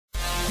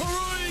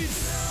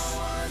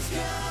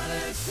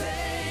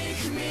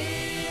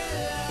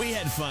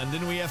fun,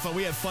 didn't we? Have fun.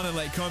 We had fun in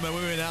Lake Como.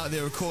 We went out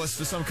there, of course,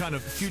 for some kind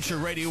of future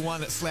Radio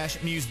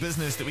 1/Muse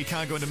business that we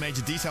can't go into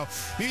major detail.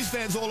 Muse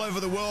fans all over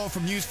the world,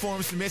 from news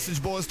forums to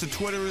message boards to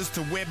Twitterers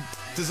to web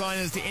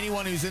designers to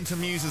anyone who's into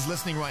Muse is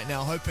listening right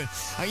now, hoping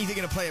I'm either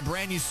going to play a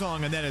brand new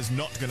song, and that is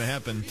not going to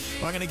happen,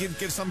 or I'm going to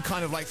give some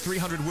kind of like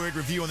 300-word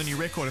review on the new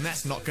record, and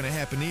that's not going to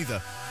happen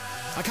either.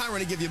 I can't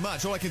really give you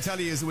much. All I can tell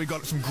you is that we've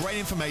got some great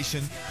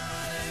information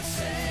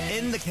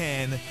in the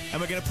can,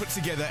 and we're going to put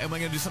together, and we're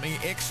going to do something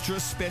extra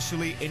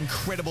specially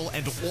incredible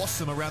and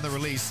awesome around the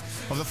release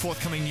of the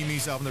forthcoming new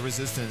Muse album, The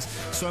Resistance.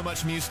 So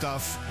much Muse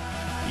stuff,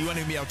 you won't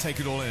even be able to take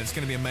it all in. It's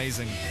going to be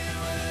amazing.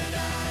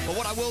 But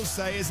what I will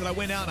say is that I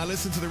went out and I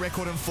listened to the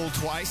record in full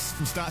twice,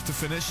 from start to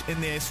finish, in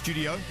their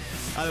studio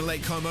out in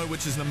Lake Como,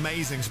 which is an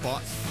amazing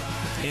spot.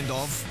 End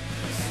of.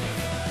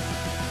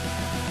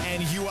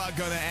 And you are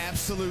going to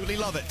absolutely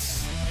love it.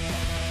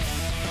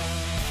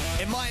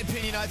 In my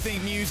opinion, I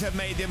think Muse have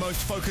made their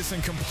most focused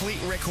and complete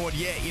record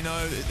yet. You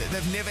know,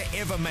 they've never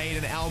ever made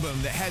an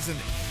album that hasn't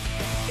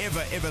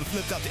ever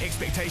lived up to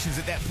expectations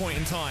at that point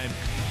in time.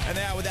 And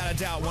they are without a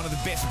doubt one of the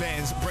best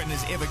bands Britain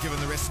has ever given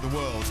the rest of the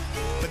world.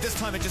 But this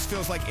time it just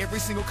feels like every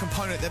single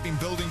component they've been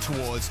building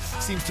towards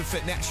seems to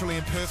fit naturally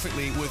and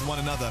perfectly with one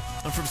another.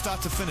 And from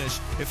start to finish,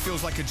 it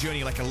feels like a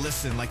journey, like a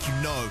listen, like you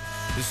know.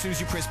 As soon as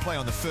you press play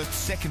on the first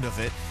second of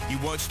it, you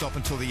won't stop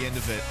until the end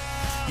of it.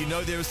 You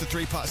know there is the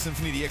three-part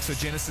symphony, the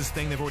Exogenesis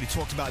thing. They've already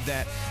talked about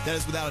that. That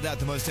is without a doubt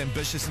the most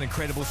ambitious and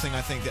incredible thing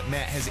I think that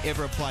Matt has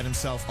ever applied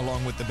himself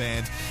along with the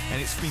band.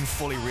 And it's been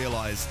fully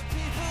realized.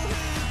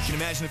 You can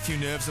imagine a few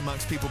nerves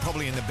amongst people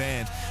probably in the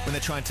band when they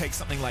try and take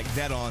something like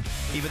that on.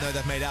 Even though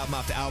they've made album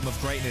after album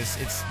of greatness,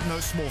 it's no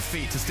small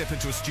feat to step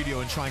into a studio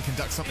and try and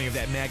conduct something of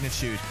that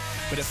magnitude.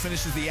 But it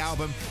finishes the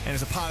album and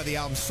is a part of the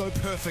album so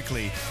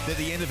perfectly that at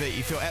the end of it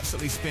you feel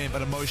absolutely spent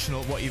but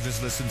emotional at what you've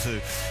just listened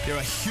to. There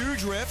are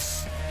huge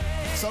riffs.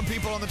 Some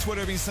people on the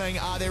Twitter have been saying,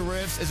 are there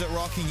riffs? Is it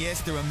rocking?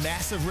 Yes, there are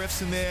massive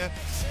riffs in there.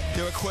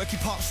 There are quirky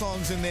pop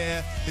songs in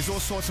there. There's all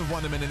sorts of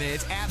wonderment in there.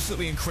 It's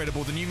absolutely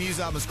incredible. The new Muse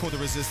album is called The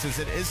Resistance.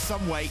 It is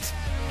some weight,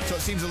 so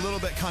it seems a little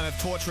bit kind of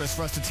torturous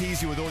for us to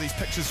tease you with all these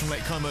pictures from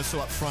Lake Como so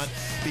up front.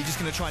 But you're just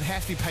going to try and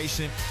have to be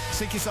patient,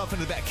 sink yourself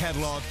into the back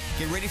catalogue,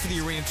 get ready for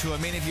the arena tour.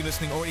 Many of you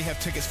listening already have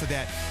tickets for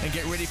that, and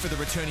get ready for the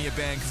return of your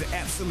band, because it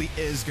absolutely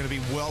is going to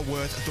be well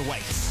worth the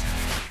wait.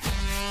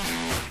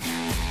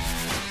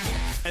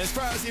 And as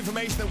far as the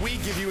information that we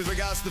give you with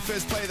regards to the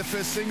first play of the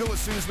first single, as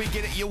soon as we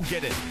get it, you'll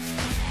get it.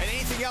 And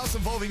anything else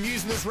involving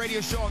Muse in this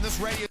radio show on this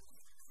radio...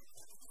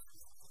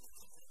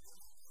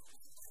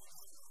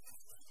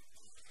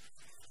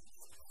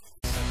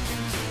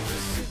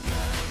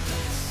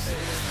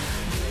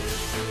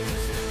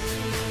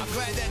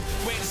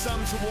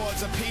 some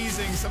towards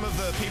appeasing some of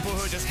the people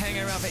who are just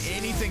hanging around for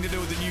anything to do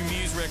with the new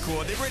Muse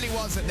record. There really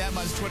wasn't that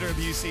much Twitter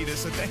abuse either,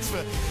 so thanks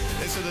for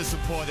the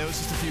support. There was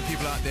just a few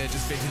people out there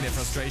just venting their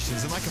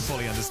frustrations, and I can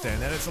fully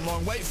understand that. It's a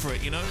long wait for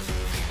it, you know?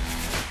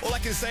 All I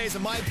can say is,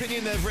 in my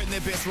opinion, they've written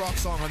their best rock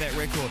song on that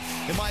record.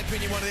 In my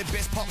opinion, one of their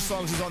best pop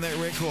songs is on that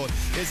record.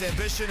 There's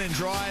ambition and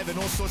drive and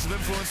all sorts of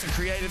influence and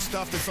creative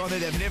stuff that's on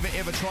there they've never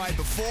ever tried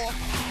before.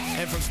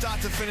 And from start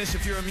to finish,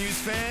 if you're a Muse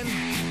fan,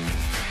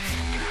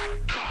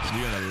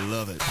 you're gonna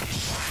love it.